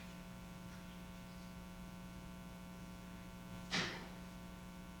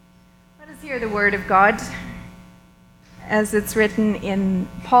Let us hear the word of God as it's written in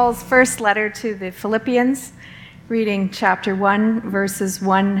Paul's first letter to the Philippians, reading chapter 1, verses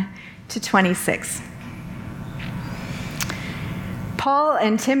 1 to 26. Paul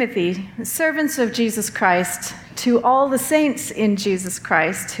and Timothy, servants of Jesus Christ, to all the saints in Jesus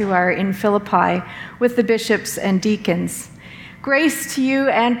Christ who are in Philippi with the bishops and deacons, grace to you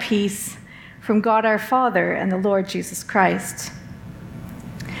and peace from God our Father and the Lord Jesus Christ.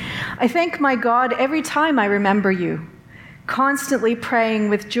 I thank my God every time I remember you, constantly praying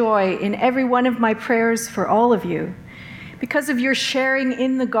with joy in every one of my prayers for all of you, because of your sharing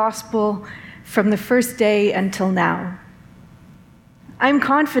in the gospel from the first day until now. I'm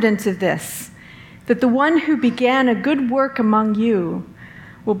confident of this, that the one who began a good work among you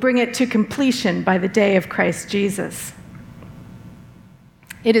will bring it to completion by the day of Christ Jesus.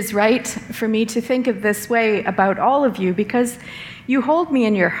 It is right for me to think of this way about all of you because you hold me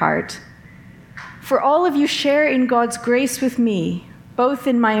in your heart. For all of you share in God's grace with me, both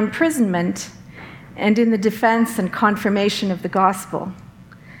in my imprisonment and in the defense and confirmation of the gospel.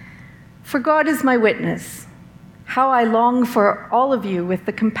 For God is my witness, how I long for all of you with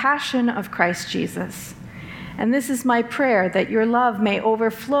the compassion of Christ Jesus. And this is my prayer, that your love may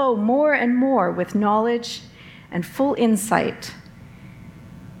overflow more and more with knowledge and full insight,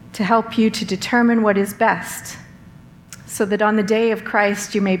 to help you to determine what is best, so that on the day of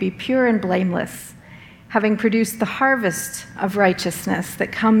Christ you may be pure and blameless, having produced the harvest of righteousness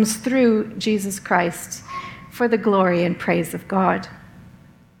that comes through Jesus Christ for the glory and praise of God.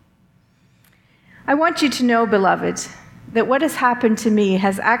 I want you to know, beloved, that what has happened to me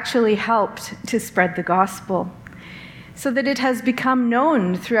has actually helped to spread the gospel, so that it has become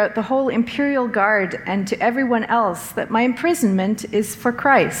known throughout the whole imperial guard and to everyone else that my imprisonment is for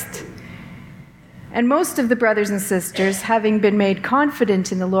Christ. And most of the brothers and sisters, having been made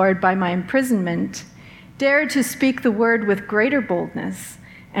confident in the Lord by my imprisonment, dare to speak the word with greater boldness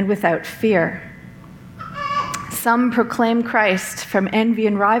and without fear. Some proclaim Christ from envy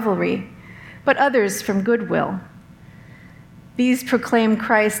and rivalry, but others from goodwill. These proclaim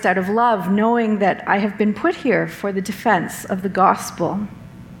Christ out of love, knowing that I have been put here for the defense of the gospel.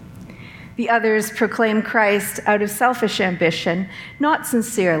 The others proclaim Christ out of selfish ambition, not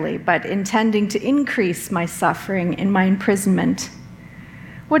sincerely, but intending to increase my suffering in my imprisonment.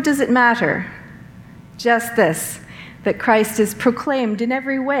 What does it matter? Just this, that Christ is proclaimed in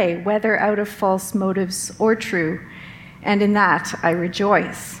every way, whether out of false motives or true, and in that I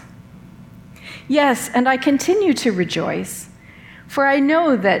rejoice. Yes, and I continue to rejoice, for I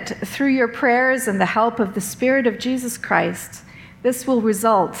know that through your prayers and the help of the Spirit of Jesus Christ, this will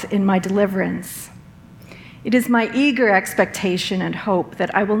result in my deliverance. It is my eager expectation and hope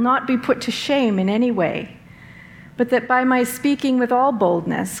that I will not be put to shame in any way, but that by my speaking with all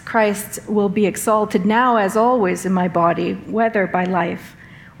boldness, Christ will be exalted now as always in my body, whether by life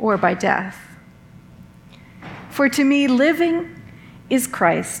or by death. For to me, living is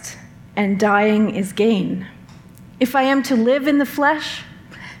Christ, and dying is gain. If I am to live in the flesh,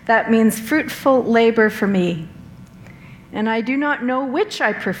 that means fruitful labor for me. And I do not know which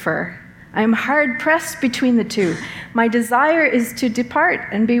I prefer. I am hard-pressed between the two. My desire is to depart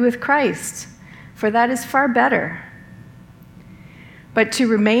and be with Christ, for that is far better. But to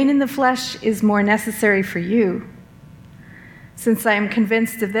remain in the flesh is more necessary for you. Since I am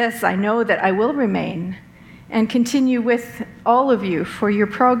convinced of this, I know that I will remain and continue with all of you for your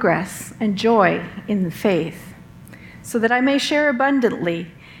progress and joy in the faith, so that I may share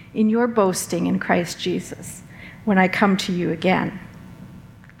abundantly in your boasting in Christ Jesus when I come to you again.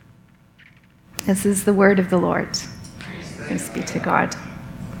 This is the word of the Lord. Thanks be to God.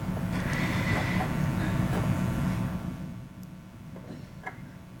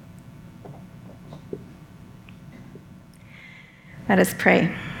 Let us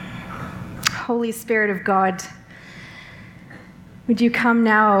pray. Holy Spirit of God, would you come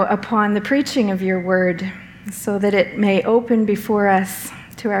now upon the preaching of your word, so that it may open before us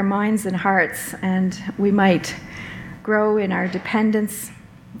to our minds and hearts, and we might grow in our dependence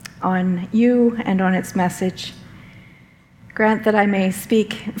on you and on its message. Grant that I may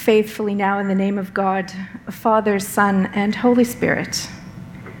speak faithfully now in the name of God, Father, Son, and Holy Spirit.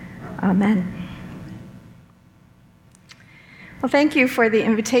 Amen. Well, thank you for the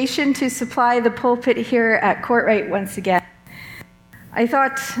invitation to supply the pulpit here at Kortright once again. I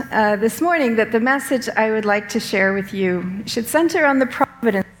thought this morning that the message I would like to share with you should center on the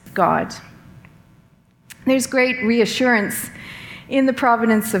providence of God. There's great reassurance in the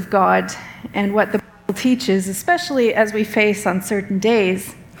providence of God and what the Bible teaches, especially as we face uncertain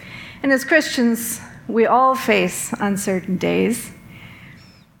days. And as Christians, we all face uncertain days.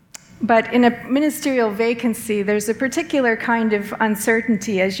 But in a ministerial vacancy, there's a particular kind of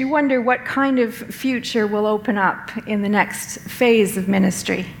uncertainty as you wonder what kind of future will open up in the next phase of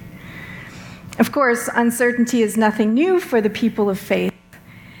ministry. Of course, uncertainty is nothing new for the people of faith,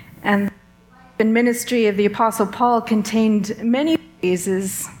 and the ministry of the Apostle Paul contained many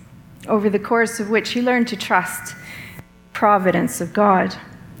phases over the course of which he learned to trust the providence of God.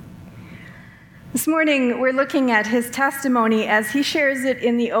 This morning, we're looking at his testimony as he shares it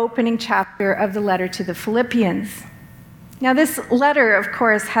in the opening chapter of the letter to the Philippians. Now, this letter, of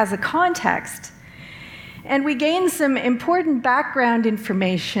course, has a context, and we gain some important background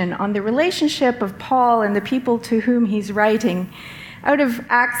information on the relationship of Paul and the people to whom he's writing out of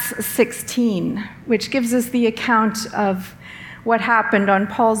Acts 16, which gives us the account of what happened on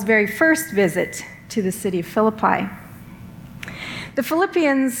Paul's very first visit to the city of Philippi. The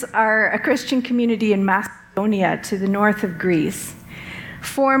Philippians are a Christian community in Macedonia to the north of Greece,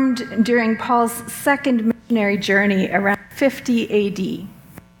 formed during Paul's second missionary journey around 50 AD.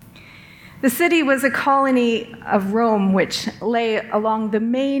 The city was a colony of Rome, which lay along the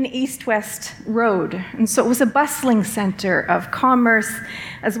main east-west road, and so it was a bustling center of commerce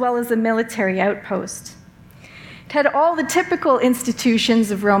as well as a military outpost. It had all the typical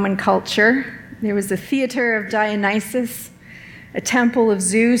institutions of Roman culture. There was a theater of Dionysus, a temple of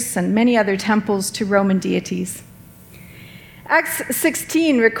Zeus, and many other temples to Roman deities. Acts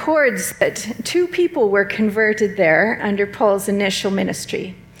 16 records that 2 people were converted there under Paul's initial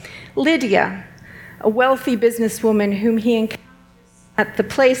ministry. Lydia, a wealthy businesswoman whom he encounters at the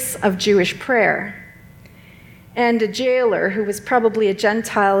place of Jewish prayer, and a jailer who was probably a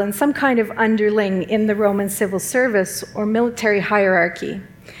Gentile and some kind of underling in the Roman civil service or military hierarchy.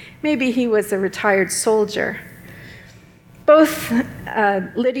 Maybe he was a retired soldier. Both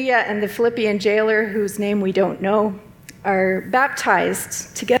Lydia and the Philippian jailer, whose name we don't know, are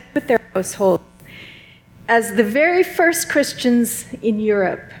baptized together with their household as the very first Christians in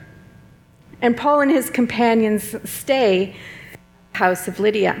Europe. And Paul and his companions stay in the house of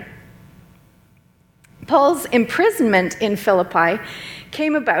Lydia. Paul's imprisonment in Philippi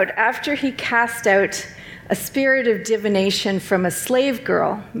came about after he cast out a spirit of divination from a slave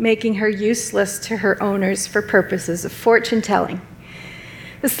girl, making her useless to her owners for purposes of fortune-telling.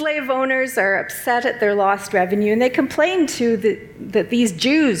 The slave owners are upset at their lost revenue, and they complain that these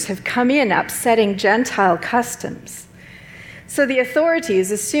Jews have come in upsetting Gentile customs. So the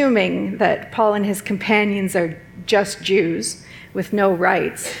authorities, assuming that Paul and his companions are just Jews with no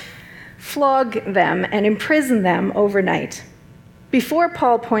rights, flog them and imprison them overnight. Before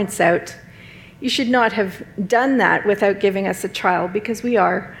Paul points out, "You should not have done that without giving us a trial because we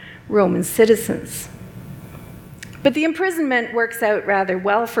are Roman citizens." But the imprisonment works out rather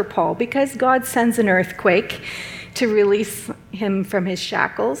well for Paul because God sends an earthquake to release him from his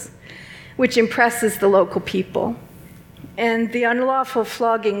shackles, which impresses the local people. And the unlawful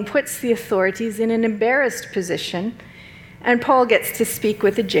flogging puts the authorities in an embarrassed position, and Paul gets to speak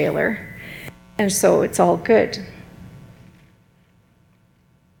with the jailer, and so it's all good.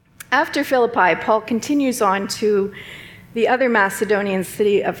 After Philippi, Paul continues on to the other Macedonian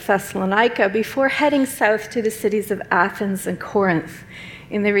city of Thessalonica before heading south to the cities of Athens and Corinth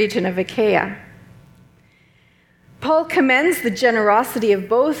in the region of Achaia. Paul commends the generosity of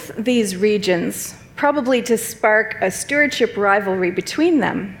both these regions, probably to spark a stewardship rivalry between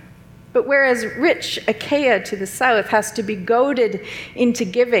them. But whereas rich Achaia to the south has to be goaded into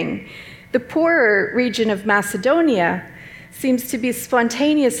giving, the poorer region of Macedonia seems to be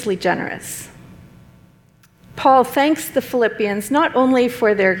spontaneously generous. Paul thanks the Philippians not only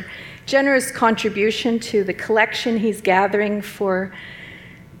for their generous contribution to the collection he's gathering for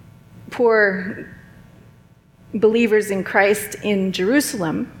poor believers in Christ in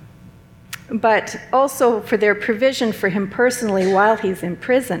Jerusalem, but also for their provision for him personally while he's in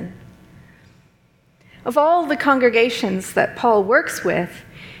prison. Of all the congregations that Paul works with,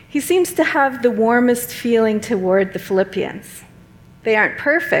 he seems to have the warmest feeling toward the Philippians. They aren't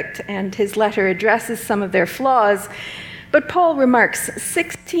perfect, and his letter addresses some of their flaws, but Paul remarks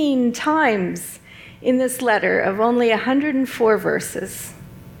 16 times in this letter of only 104 verses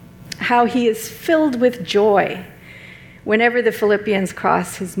how he is filled with joy whenever the Philippians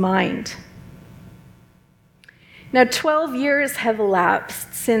cross his mind. Now, 12 years have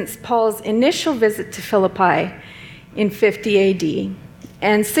elapsed since Paul's initial visit to Philippi in 50 AD,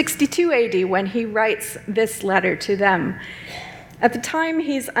 and 62 AD when he writes this letter to them. At the time,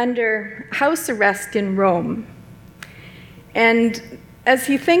 he's under house arrest in Rome. And as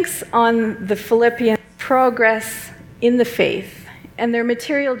he thinks on the Philippians' progress in the faith and their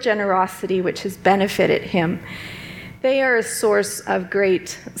material generosity, which has benefited him, They are a source of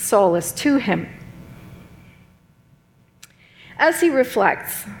great solace to him. As he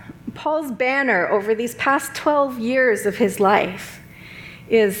reflects, Paul's banner over these past 12 years of his life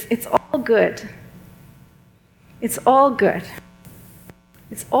is, it's all good. It's all good.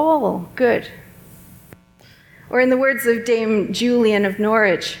 It's all good. Or in the words of Dame Julian of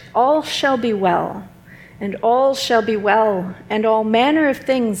Norwich, all shall be well, and all shall be well, and all manner of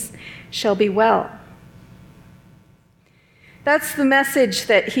things shall be well. That's the message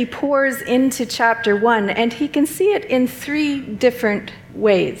that he pours into chapter 1, and he can see it in 3 different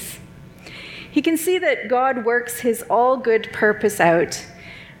ways. He can see that God works his all-good purpose out,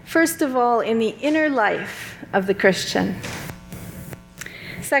 first of all, in the inner life of the Christian.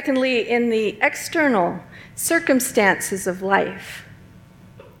 Secondly, in the external circumstances of life.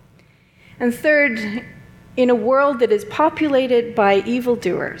 And third, in a world that is populated by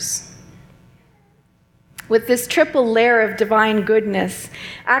evildoers. With this triple layer of divine goodness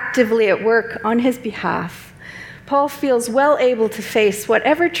actively at work on his behalf, Paul feels well able to face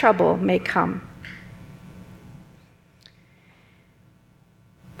whatever trouble may come.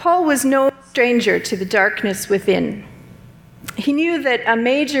 Paul was no stranger to the darkness within. He knew that a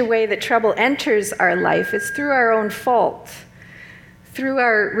major way that trouble enters our life is through our own fault, through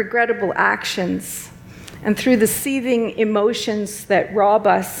our regrettable actions, and through the seething emotions that rob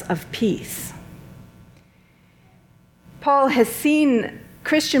us of peace. Paul has seen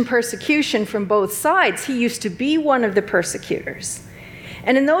Christian persecution from both sides. He used to be one of the persecutors.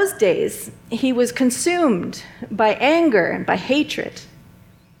 And in those days, he was consumed by anger and by hatred.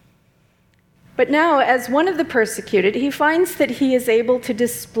 But now, as one of the persecuted, he finds that he is able to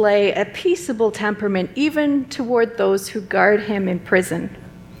display a peaceable temperament even toward those who guard him in prison.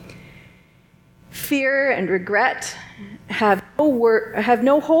 Fear and regret have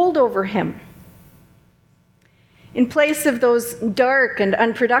no hold over him. In place of those dark and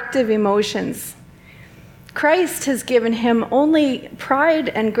unproductive emotions, Christ has given him only pride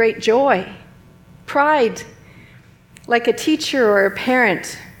and great joy. Pride, like a teacher or a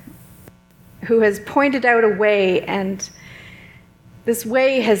parent who has pointed out a way, and this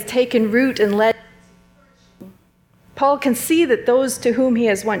way has taken root and led. Paul can see that those to whom he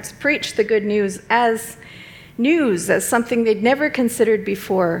has once preached the good news, as something they'd never considered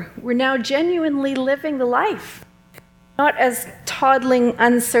before, were now genuinely living the life, not as toddling,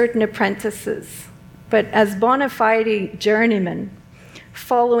 uncertain apprentices, but as bona fide journeymen,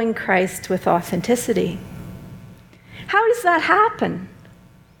 following Christ with authenticity. How does that happen?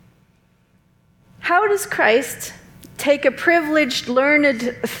 How does Christ take a privileged,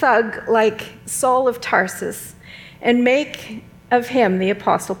 learned thug like Saul of Tarsus and make of him the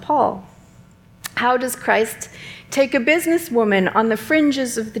Apostle Paul? How does Christ take a businesswoman on the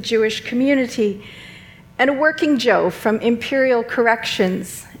fringes of the Jewish community and a working Joe from Imperial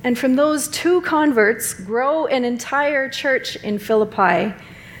Corrections, and from those 2 converts grow an entire church in Philippi,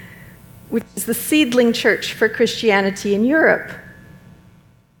 which is the seedling church for Christianity in Europe?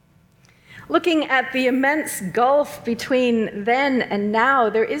 Looking at the immense gulf between then and now,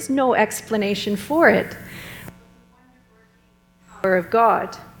 there is no explanation for it. The power of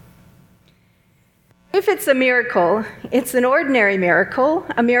God. If it's a miracle, it's an ordinary miracle,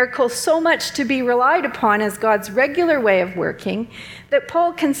 a miracle so much to be relied upon as God's regular way of working, that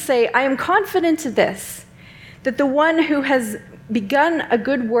Paul can say, I am confident of this, that the one who has begun a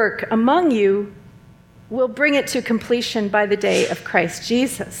good work among you will bring it to completion by the day of Christ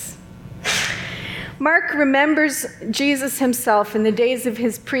Jesus. Mark remembers Jesus himself in the days of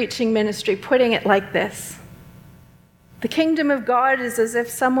his preaching ministry, putting it like this: the kingdom of God is as if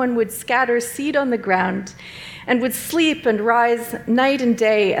someone would scatter seed on the ground and would sleep and rise night and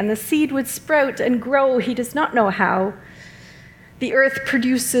day, and the seed would sprout and grow, he does not know how. The earth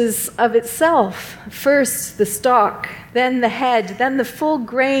produces of itself first the stalk, then the head, then the full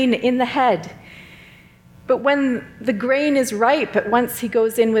grain in the head. But when the grain is ripe, at once he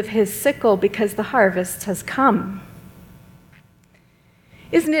goes in with his sickle because the harvest has come.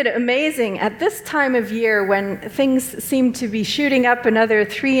 Isn't it amazing at this time of year when things seem to be shooting up another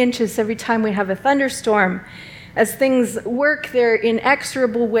 3 inches every time we have a thunderstorm, as things work their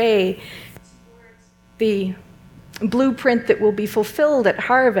inexorable way towards the blueprint that will be fulfilled at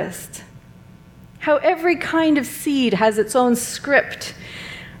harvest? How every kind of seed has its own script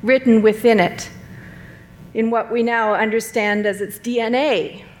written within it, in what we now understand as its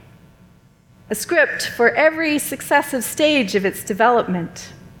DNA, a script for every successive stage of its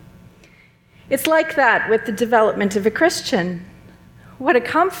development. It's like that with the development of a Christian. What a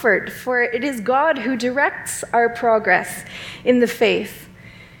comfort, for it is God who directs our progress in the faith.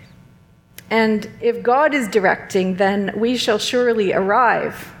 and if God is directing, then we shall surely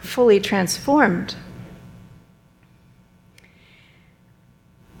arrive fully transformed.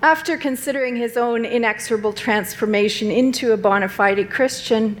 After considering his own inexorable transformation into a bona fide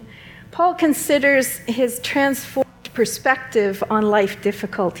Christian, Paul considers his transformed perspective on life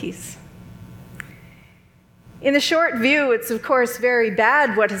difficulties. In the short view, it's of course very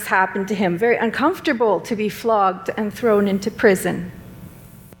bad what has happened to him, very uncomfortable to be flogged and thrown into prison.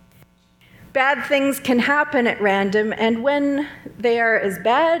 Bad things can happen at random, and when they are as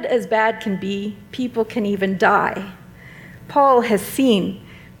bad can be, people can even die. Paul has seen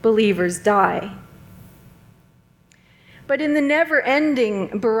believers die. But in the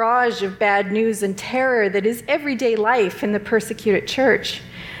never-ending barrage of bad news and terror that is everyday life in the persecuted church,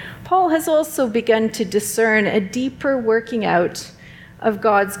 Paul has also begun to discern a deeper working out of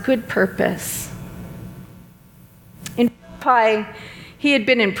God's good purpose. In Philippi, he had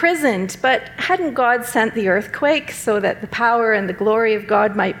been imprisoned, but hadn't God sent the earthquake so that the power and the glory of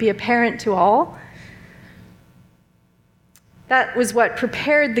God might be apparent to all? That was what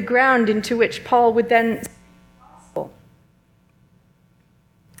prepared the ground into which Paul would then speak the gospel.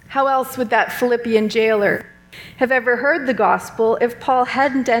 How else would that Philippian jailer have ever heard the gospel if Paul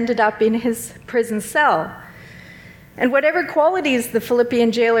hadn't ended up in his prison cell? And whatever qualities the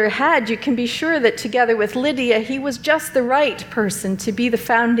Philippian jailer had, you can be sure that together with Lydia, he was just the right person to be the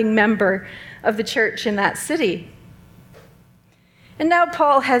founding member of the church in that city. And now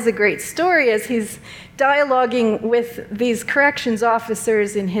Paul has a great story as he's dialoguing with these corrections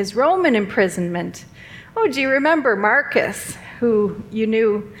officers in his Roman imprisonment. Oh, do you remember Marcus, who you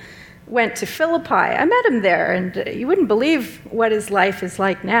knew went to Philippi? I met him there, and you wouldn't believe what his life is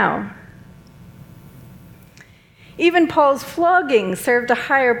like now. Even Paul's flogging served a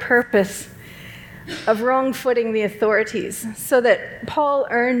higher purpose of wrong-footing the authorities, so that Paul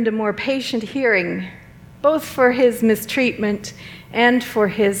earned a more patient hearing, both for his mistreatment and for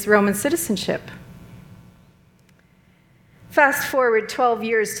his Roman citizenship. Fast forward 12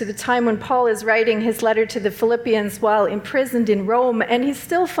 years to the time when Paul is writing his letter to the Philippians while imprisoned in Rome, and he's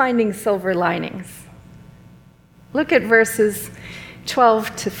still finding silver linings. Look at verses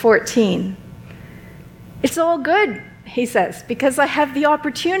 12 to 14. It's all good, he says, because I have the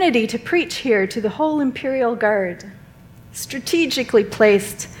opportunity to preach here to the whole imperial guard, strategically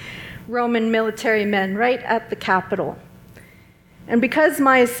placed Roman military men right at the capital. And because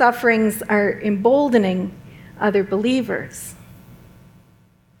my sufferings are emboldening other believers.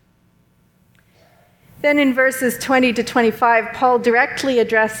 Then in verses 20 to 25, Paul directly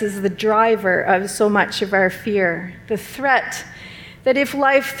addresses the driver of so much of our fear, the threat that if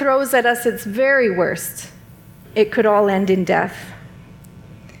life throws at us its very worst, it could all end in death.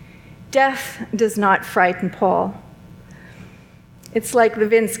 Death does not frighten Paul. It's like the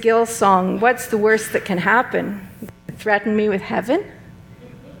Vince Gill song, "What's the worst that can happen? Threaten me with heaven?"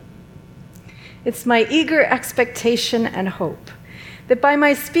 It's my eager expectation and hope that by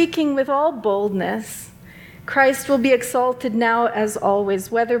my speaking with all boldness, Christ will be exalted now as always,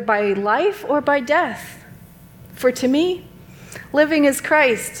 whether by life or by death. For to me, living is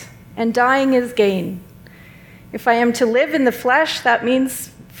Christ and dying is gain. If I am to live in the flesh, that means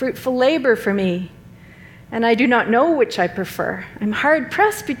fruitful labor for me. And I do not know which I prefer. I'm hard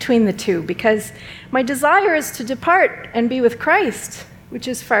pressed between the two because my desire is to depart and be with Christ, which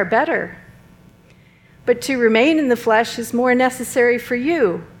is far better. But to remain in the flesh is more necessary for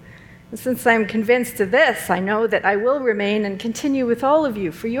you. And since I'm convinced of this, I know that I will remain and continue with all of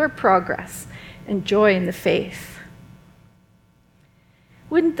you for your progress and joy in the faith.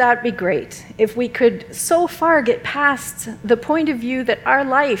 Wouldn't that be great if we could so far get past the point of view that our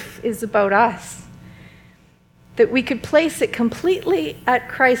life is about us, that we could place it completely at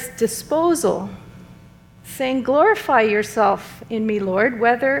Christ's disposal, saying, "Glorify yourself in me, Lord,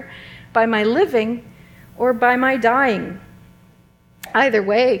 whether by my living or by my dying. Either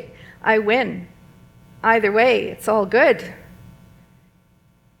way, I win. Either way, it's all good."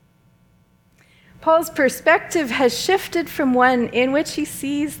 Paul's perspective has shifted from one in which he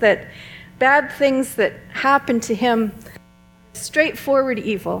sees that bad things that happen to him are straightforward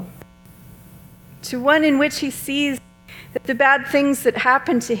evil, to one in which he sees that the bad things that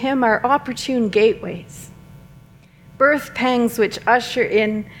happen to him are opportune gateways, birth pangs which usher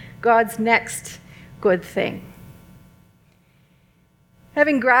in God's next good thing.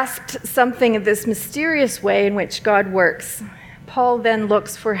 Having grasped something of this mysterious way in which God works, Paul then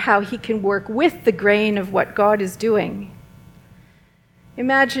looks for how he can work with the grain of what God is doing.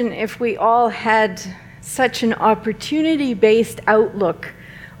 Imagine if we all had such an opportunity-based outlook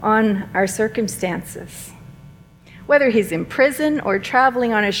on our circumstances. Whether he's in prison or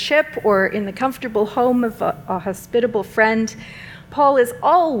traveling on a ship or in the comfortable home of a hospitable friend, Paul is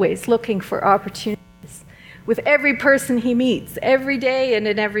always looking for opportunities with every person he meets, every day and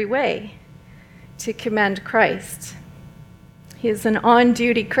in every way, to commend Christ. He is an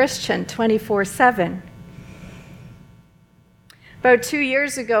on-duty Christian 24/7. About 2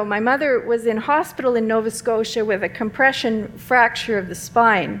 years ago, my mother was in hospital in Nova Scotia with a compression fracture of the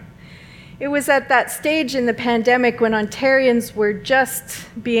spine. It was at that stage in the pandemic when Ontarians were just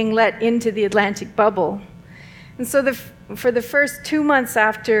being let into the Atlantic bubble. And so for the first 2 months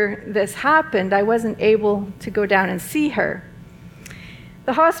after this happened, I wasn't able to go down and see her.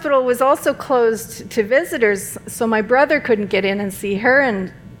 The hospital was also closed to visitors, so my brother couldn't get in and see her,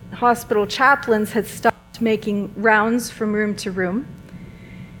 and hospital chaplains had stopped making rounds from room to room.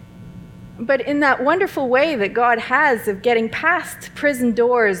 But in that wonderful way that God has of getting past prison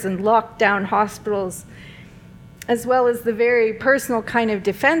doors and locked down hospitals, as well as the very personal kind of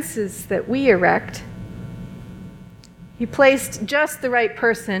defenses that we erect, he placed just the right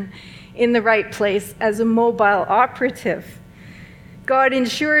person in the right place as a mobile operative. God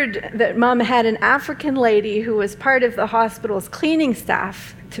ensured that Mom had an African lady who was part of the hospital's cleaning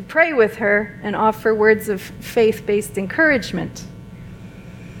staff to pray with her and offer words of faith-based encouragement.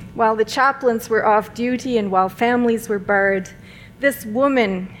 While the chaplains were off duty and while families were barred, this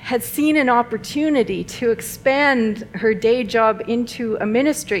woman had seen an opportunity to expand her day job into a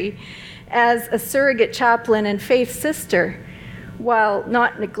ministry as a surrogate chaplain and faith sister, while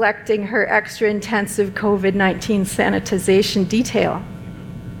not neglecting her extra intensive COVID-19 sanitization detail.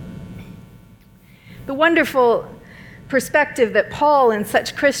 The wonderful perspective that Paul and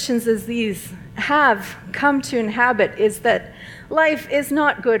such Christians as these have come to inhabit is that life is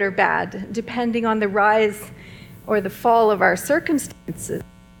not good or bad, depending on the rise or the fall of our circumstances.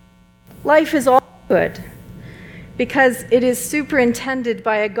 Life is all good, because it is superintended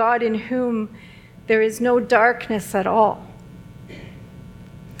by a God in whom there is no darkness at all.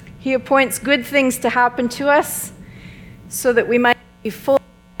 He appoints good things to happen to us so that we might be full of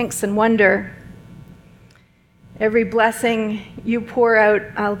thanks and wonder. Every blessing you pour out,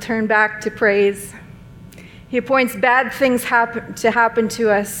 I'll turn back to praise. He appoints bad things to happen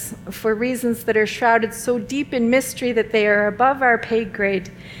to us for reasons that are shrouded so deep in mystery that they are above our pay grade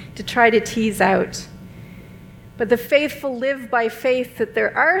to try to tease out. But the faithful live by faith that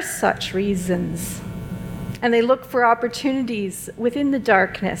there are such reasons, and they look for opportunities within the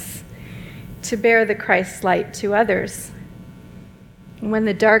darkness to bear the Christ light to others. And when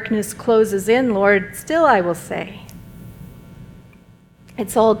the darkness closes in, Lord, still I will say,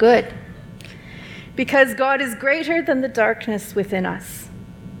 it's all good, because God is greater than the darkness within us.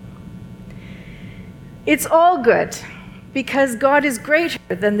 It's all good, because God is greater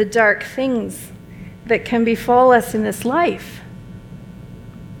than the dark things that can befall us in this life.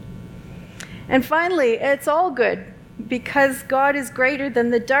 And finally, it's all good, because God is greater than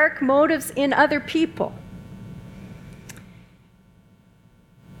the dark motives in other people.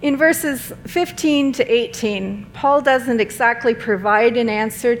 In verses 15 to 18, Paul doesn't exactly provide an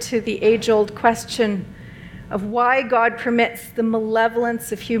answer to the age-old question of why God permits the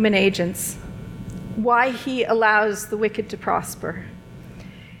malevolence of human agents, why he allows the wicked to prosper.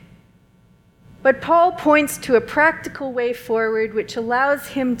 But Paul points to a practical way forward which allows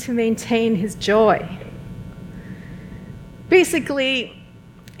him to maintain his joy. Basically,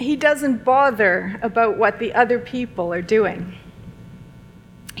 he doesn't bother about what the other people are doing.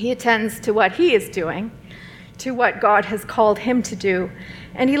 He attends to what he is doing, to what God has called him to do,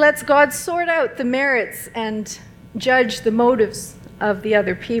 and he lets God sort out the merits and judge the motives of the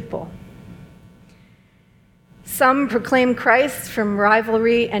other people. Some proclaim Christ from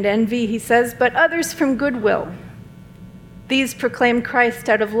rivalry and envy, he says, but others from goodwill. These proclaim Christ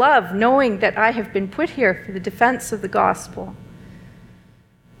out of love, knowing that I have been put here for the defense of the gospel.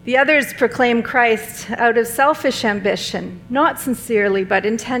 The others proclaim Christ out of selfish ambition, not sincerely, but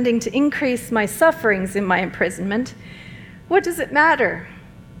intending to increase my sufferings in my imprisonment. What does it matter?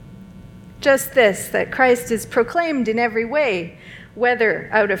 Just this, that Christ is proclaimed in every way, whether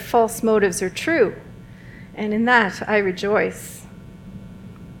out of false motives or true, and in that I rejoice.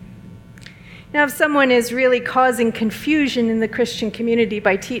 Now, if someone is really causing confusion in the Christian community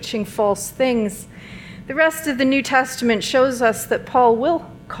by teaching false things, the rest of the New Testament shows us that Paul will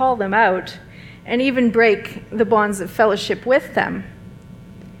call them out and even break the bonds of fellowship with them.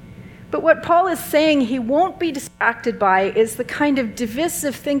 But what Paul is saying he won't be distracted by is the kind of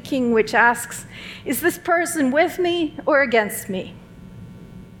divisive thinking which asks, is this person with me or against me?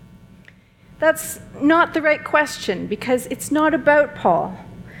 That's not the right question, because it's not about Paul,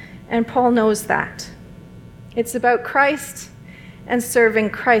 and Paul knows that. It's about Christ and serving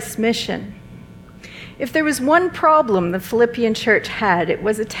Christ's mission. If there was one problem the Philippian church had, it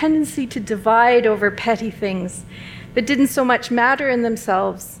was a tendency to divide over petty things that didn't so much matter in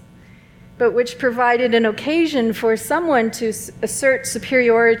themselves, but which provided an occasion for someone to assert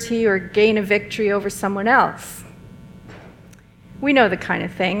superiority or gain a victory over someone else. We know the kind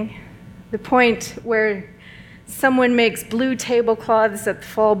of thing. The point where someone makes blue tablecloths at the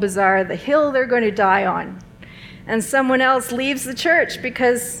fall bazaar, the hill they're going to die on, and someone else leaves the church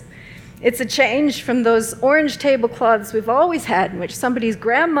because it's a change from those orange tablecloths we've always had, in which somebody's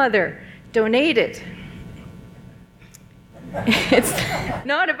grandmother donated. It's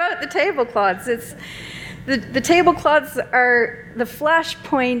not about the tablecloths. It's the tablecloths are the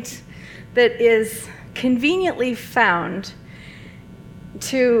flashpoint that is conveniently found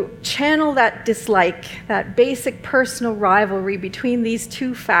to channel that dislike, that basic personal rivalry between these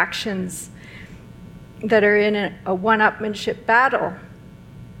two factions that are in a one-upmanship battle.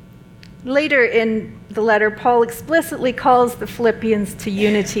 Later in the letter, Paul explicitly calls the Philippians to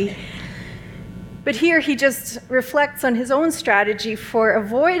unity. But here he just reflects on his own strategy for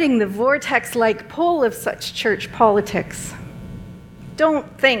avoiding the vortex-like pull of such church politics.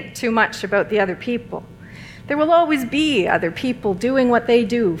 Don't think too much about the other people. There will always be other people doing what they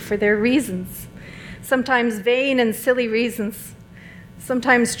do for their reasons, sometimes vain and silly reasons,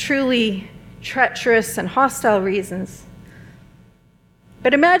 sometimes truly treacherous and hostile reasons.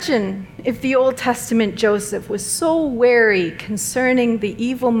 But imagine if the Old Testament Joseph was so wary concerning the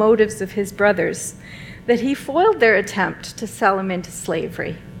evil motives of his brothers that he foiled their attempt to sell him into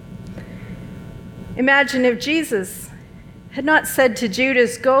slavery. Imagine if Jesus had not said to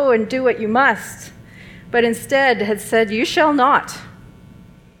Judas, "Go and do what you must," but instead had said, "You shall not."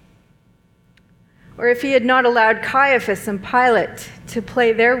 Or if he had not allowed Caiaphas and Pilate to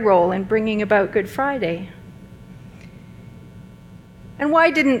play their role in bringing about Good Friday. And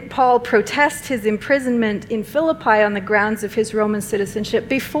why didn't Paul protest his imprisonment in Philippi on the grounds of his Roman citizenship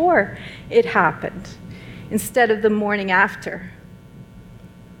before it happened, instead of the morning after?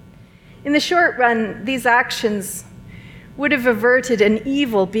 In the short run, these actions would have averted an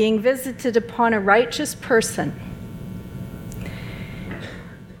evil being visited upon a righteous person.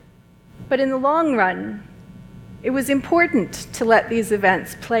 But in the long run, it was important to let these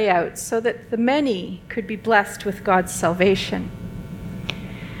events play out so that the many could be blessed with God's salvation.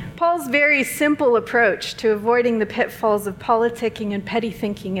 Paul's very simple approach to avoiding the pitfalls of politicking and petty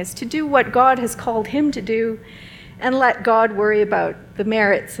thinking is to do what God has called him to do and let God worry about the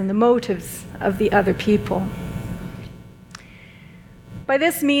merits and the motives of the other people. By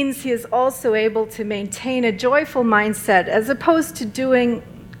this means, he is also able to maintain a joyful mindset as opposed to doing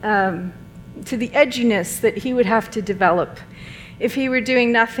to the edginess that he would have to develop if he were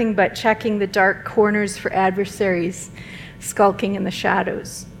doing nothing but checking the dark corners for adversaries skulking in the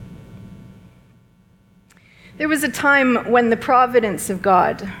shadows. There was a time when the providence of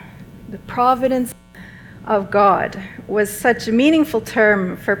God was such a meaningful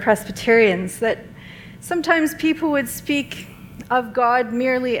term for Presbyterians that sometimes people would speak of God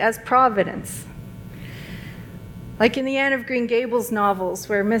merely as providence. Like in the Anne of Green Gables novels,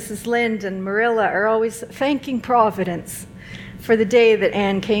 where Mrs. Lynde and Marilla are always thanking Providence for the day that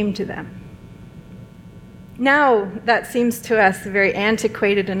Anne came to them. Now, that seems to us a very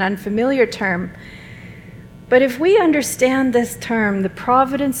antiquated and unfamiliar term. But if we understand this term, the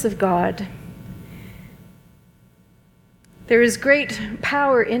providence of God, there is great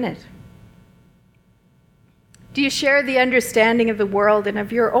power in it. Do you share the understanding of the world and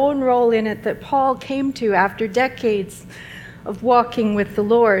of your own role in it that Paul came to after decades of walking with the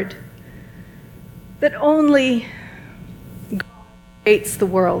Lord? That only God creates the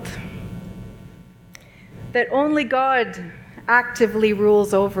world. That only God actively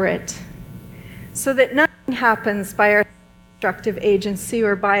rules over it. So that nothing happens by our destructive agency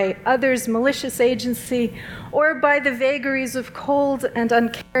or by others' malicious agency or by the vagaries of cold and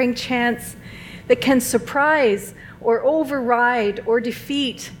uncaring chance that can surprise or override or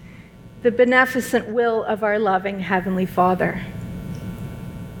defeat the beneficent will of our loving Heavenly Father.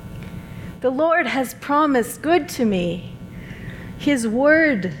 The Lord has promised good to me. His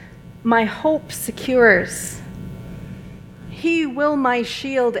word my hope secures. He will my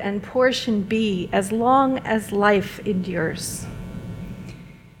shield and portion be as long as life endures.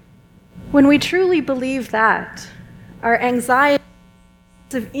 When we truly believe that, our anxiety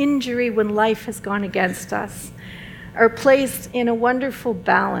of injury when life has gone against us are placed in a wonderful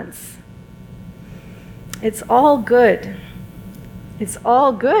balance. It's all good. It's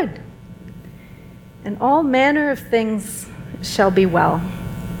all good. And all manner of things shall be well.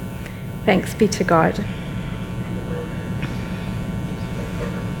 Thanks be to God.